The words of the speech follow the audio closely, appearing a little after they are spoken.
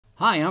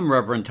Hi, I'm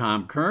Reverend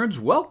Tom Kearns.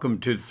 Welcome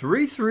to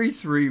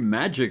 333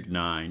 Magic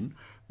 9,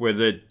 where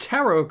the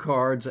tarot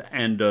cards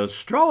and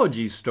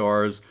astrology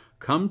stars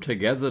come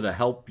together to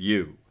help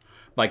you.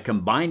 By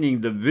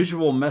combining the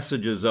visual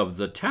messages of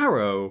the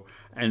tarot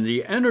and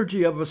the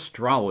energy of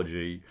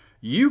astrology,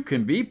 you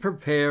can be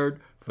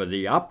prepared for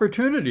the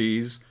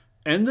opportunities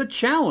and the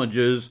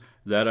challenges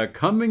that are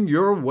coming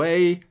your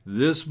way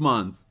this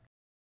month.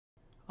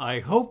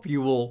 I hope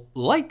you will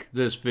like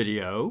this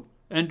video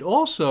and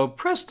also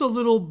press the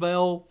little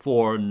bell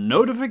for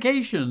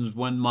notifications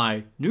when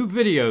my new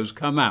videos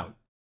come out.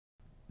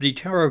 The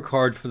tarot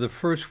card for the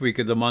first week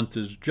of the month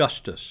is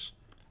Justice.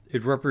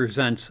 It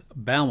represents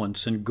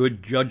balance and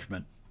good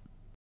judgment.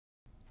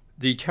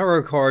 The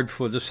tarot card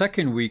for the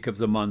second week of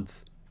the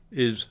month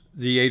is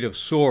the Eight of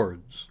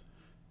Swords.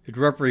 It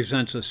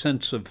represents a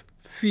sense of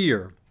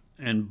fear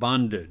and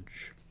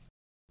bondage.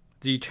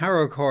 The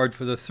tarot card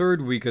for the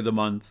third week of the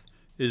month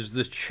is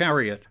the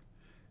Chariot.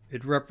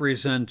 It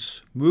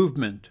represents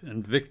movement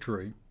and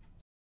victory.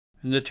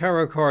 And the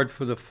tarot card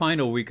for the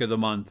final week of the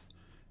month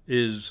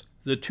is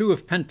the Two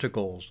of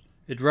Pentacles.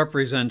 It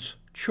represents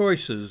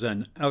choices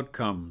and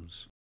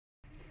outcomes.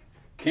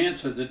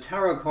 Cancer, the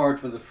tarot card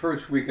for the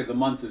first week of the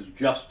month is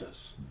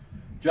Justice.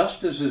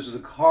 Justice is the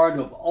card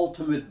of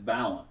ultimate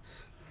balance.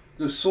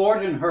 The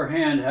sword in her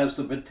hand has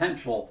the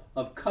potential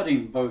of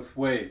cutting both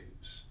ways.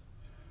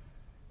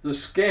 The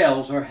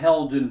scales are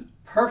held in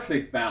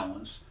perfect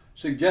balance,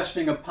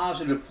 suggesting a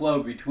positive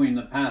flow between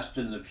the past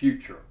and the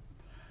future.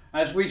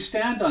 As we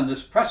stand on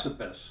this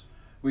precipice,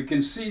 we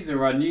can see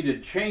there are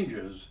needed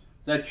changes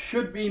that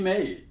should be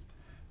made,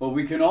 but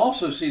we can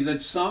also see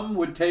that some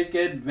would take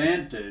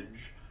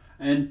advantage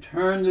and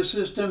turn the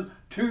system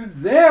to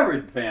their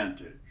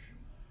advantage.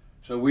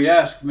 So we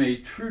ask, may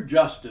true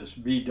justice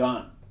be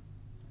done.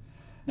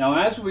 Now,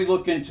 as we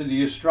look into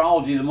the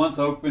astrology, the month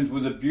opens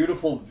with a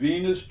beautiful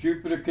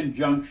Venus-Jupiter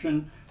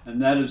conjunction,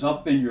 and that is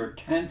up in your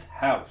 10th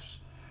house.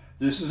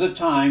 This is a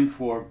time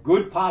for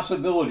good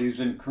possibilities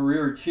and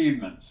career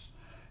achievements.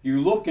 You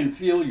look and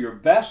feel your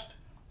best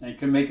and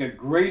can make a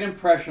great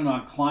impression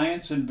on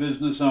clients and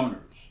business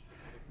owners.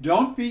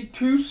 Don't be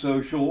too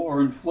social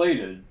or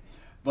inflated,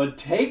 but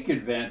take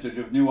advantage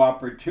of new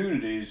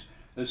opportunities,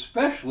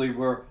 especially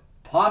where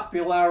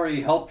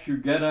popularity helps you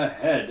get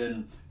ahead,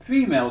 and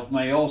females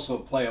may also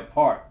play a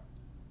part.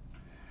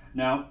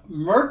 Now,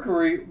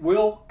 Mercury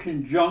will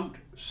conjunct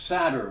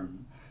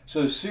Saturn,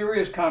 so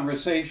serious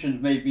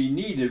conversations may be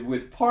needed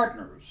with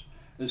partners,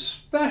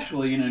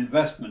 especially in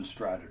investment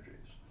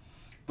strategies.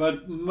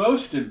 But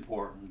most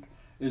important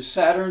is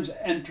Saturn's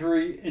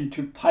entry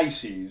into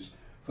Pisces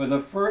for the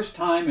first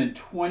time in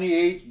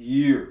 28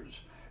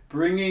 years,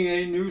 bringing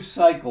a new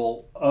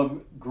cycle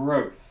of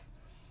growth.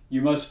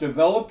 You must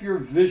develop your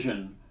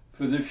vision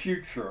for the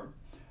future,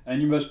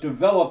 and you must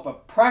develop a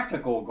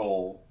practical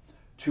goal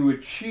to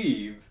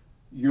achieve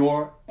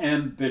your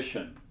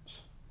ambitions.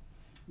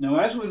 Now,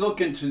 as we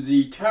look into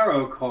the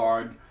tarot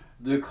card,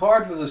 the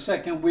card for the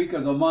second week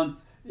of the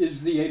month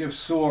is the Eight of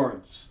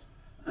Swords.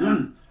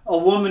 A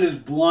woman is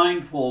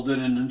blindfolded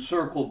and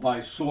encircled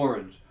by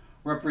swords,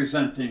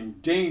 representing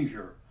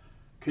danger,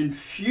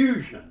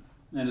 confusion,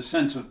 and a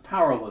sense of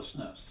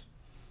powerlessness.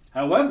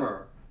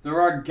 However, there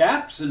are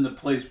gaps in the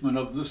placement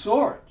of the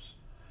swords,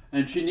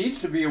 and she needs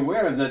to be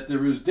aware that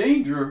there is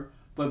danger,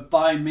 but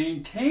by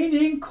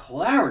maintaining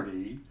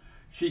clarity,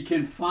 she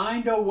can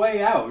find a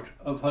way out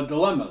of her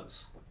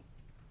dilemmas.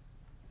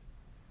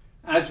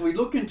 As we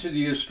look into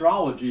the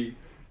astrology,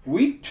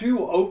 week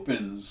 2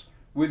 opens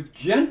with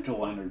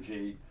gentle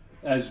energy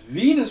as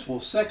Venus will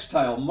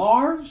sextile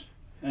Mars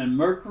and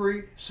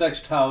Mercury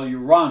sextile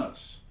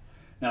Uranus.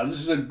 Now, this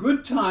is a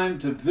good time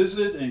to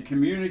visit and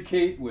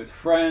communicate with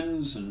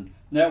friends and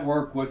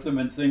network with them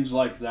and things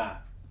like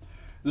that.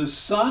 The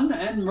Sun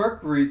and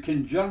Mercury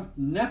conjunct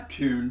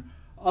Neptune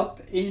up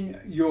in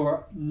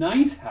your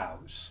 9th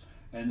house,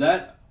 and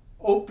that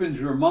opens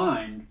your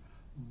mind,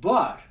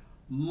 but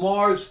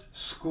Mars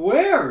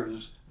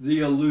squares the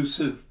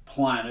elusive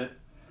planet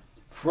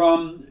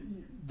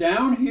from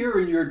down here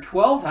in your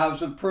 12th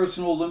house of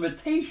personal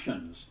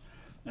limitations,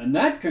 and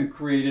that can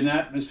create an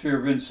atmosphere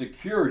of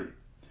insecurity.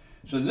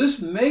 So this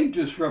may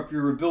disrupt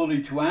your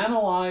ability to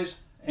analyze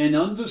and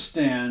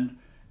understand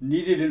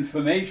needed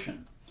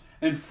information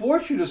and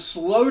force you to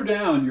slow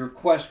down your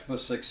quest for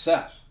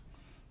success.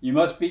 You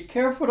must be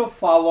careful to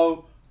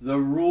follow the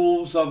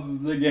rules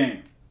of the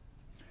game.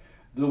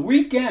 The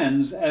week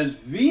ends as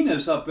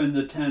Venus up in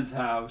the 10th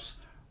house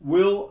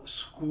will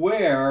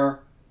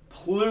square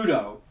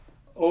Pluto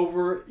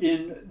over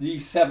in the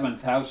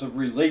 7th house of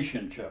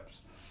relationships.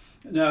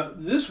 Now,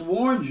 this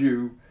warns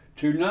you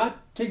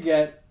not to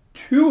get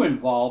too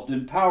involved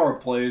in power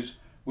plays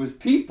with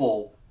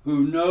people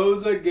who know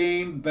the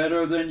game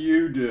better than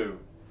you do.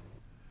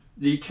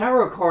 The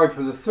tarot card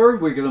for the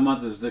third week of the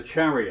month is the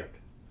Chariot.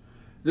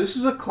 This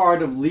is a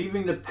card of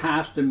leaving the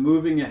past and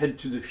moving ahead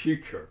to the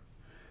future.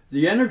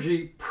 The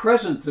energy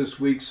present this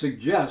week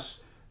suggests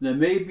there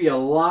may be a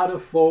lot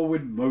of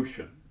forward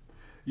motion.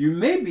 You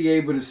may be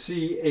able to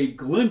see a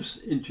glimpse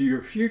into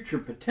your future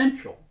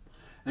potential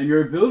and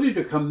your ability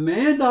to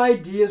command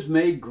ideas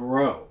may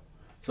grow.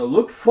 So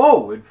look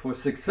forward for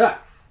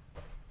success.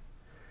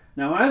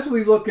 Now, as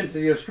we look into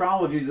the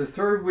astrology, the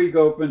third week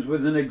opens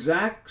with an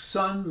exact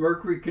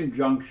Sun-Mercury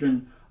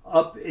conjunction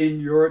up in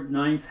your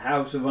 9th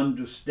house of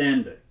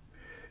understanding.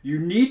 You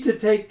need to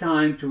take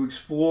time to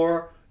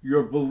explore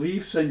your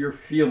beliefs and your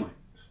feelings.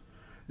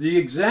 The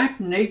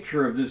exact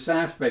nature of this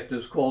aspect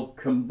is called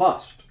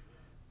combust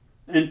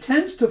and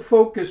tends to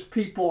focus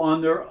people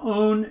on their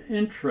own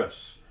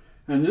interests,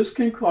 and this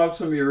can cause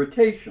some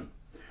irritation.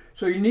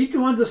 So you need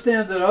to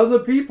understand that other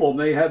people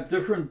may have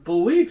different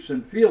beliefs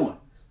and feelings.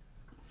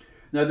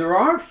 Now, there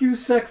are a few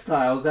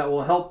sextiles that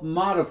will help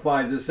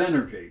modify this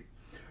energy,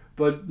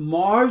 but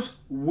Mars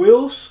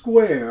will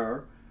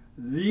square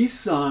the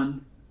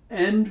Sun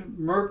and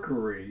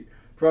Mercury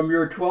from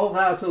your 12th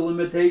house of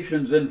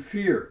limitations and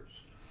fears.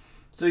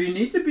 So you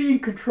need to be in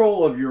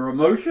control of your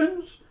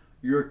emotions,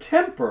 your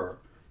temper,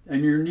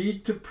 and your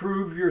need to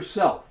prove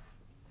yourself.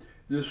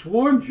 This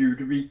warns you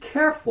to be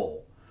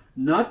careful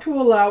not to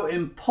allow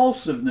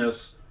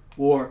impulsiveness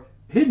or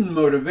hidden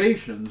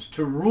motivations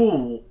to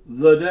rule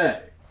the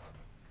day.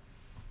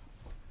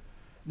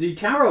 The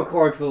tarot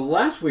card for the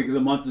last week of the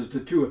month is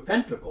the Two of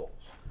Pentacles.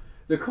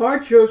 The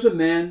card shows a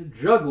man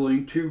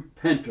juggling two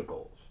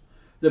pentacles.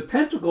 The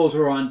pentacles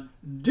are on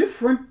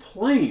different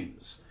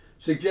planes,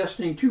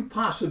 suggesting two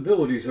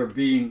possibilities are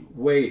being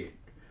weighed.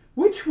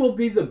 Which will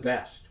be the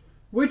best?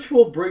 Which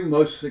will bring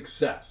most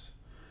success?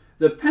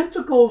 The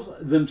pentacles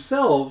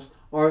themselves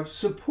are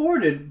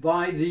supported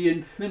by the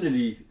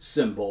infinity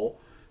symbol,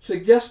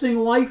 suggesting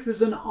life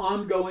is an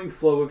ongoing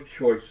flow of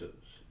choices.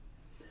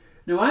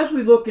 Now, as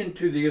we look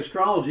into the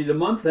astrology, the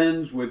month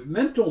ends with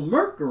mental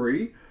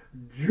Mercury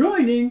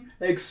joining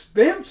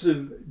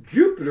expansive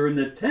Jupiter in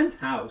the 10th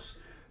house,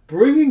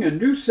 bringing a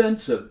new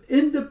sense of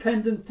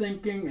independent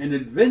thinking and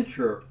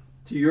adventure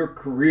to your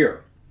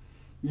career.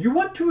 You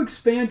want to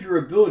expand your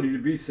ability to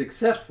be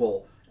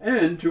successful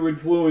and to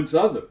influence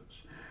others.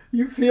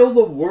 You feel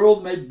the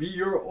world may be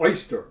your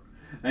oyster,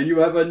 and you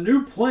have a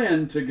new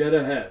plan to get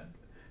ahead.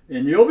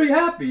 And you'll be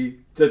happy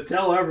to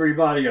tell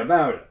everybody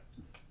about it.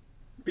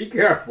 Be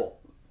careful.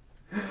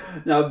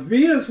 Now,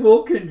 Venus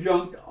will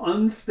conjunct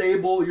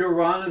unstable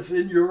Uranus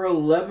in your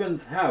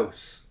 11th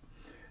house.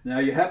 Now,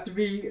 you have to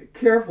be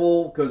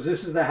careful because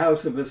this is the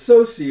house of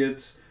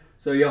associates,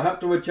 so you'll have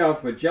to watch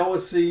out for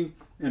jealousy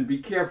and be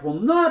careful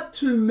not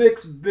to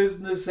mix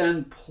business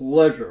and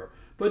pleasure.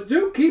 But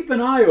do keep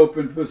an eye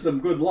open for some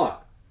good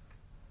luck.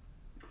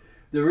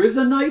 There is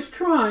a nice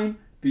trine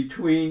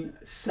between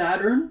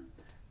Saturn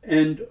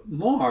and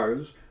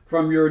Mars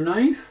from your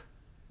 9th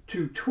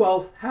to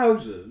 12th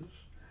houses,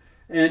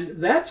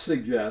 and that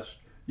suggests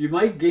you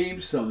might gain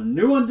some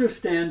new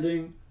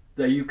understanding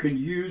that you can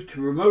use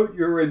to promote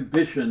your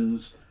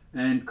ambitions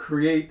and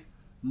create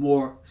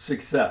more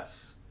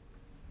success.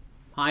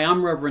 Hi,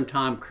 I'm Reverend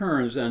Tom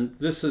Kearns, and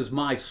this is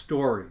my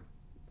story.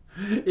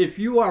 If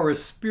you are a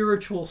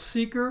spiritual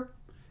seeker,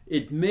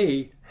 it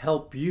may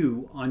help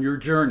you on your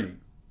journey.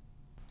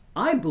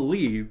 I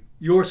believe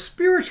your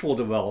spiritual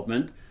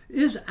development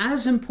is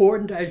as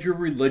important as your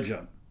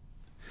religion.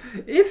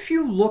 If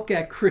you look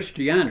at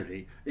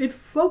Christianity, it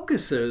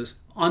focuses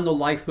on the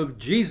life of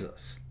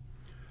Jesus.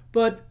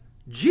 But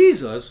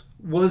Jesus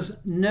was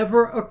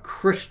never a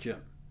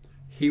Christian.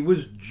 He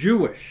was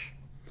Jewish.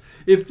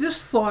 If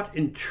this thought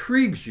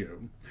intrigues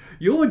you,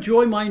 you'll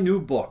enjoy my new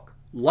book,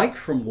 Light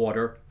from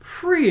Water,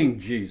 Freeing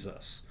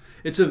Jesus.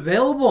 It's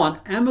available on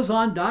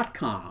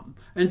Amazon.com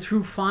and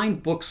through fine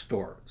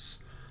bookstores.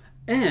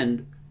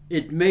 And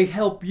it may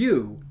help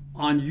you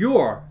on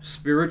your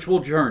spiritual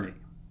journey.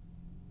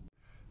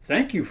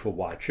 Thank you for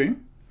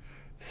watching.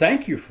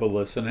 Thank you for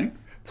listening.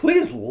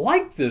 Please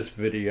like this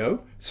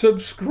video,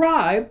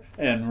 subscribe,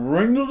 and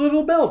ring the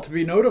little bell to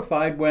be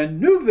notified when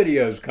new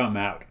videos come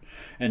out.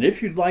 And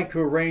if you'd like to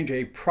arrange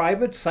a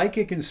private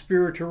psychic and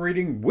spiritual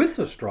reading with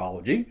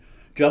astrology,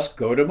 just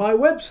go to my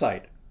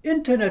website,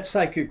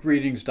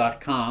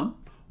 internetpsychicreadings.com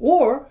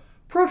or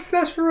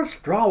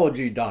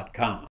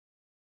professorastrology.com.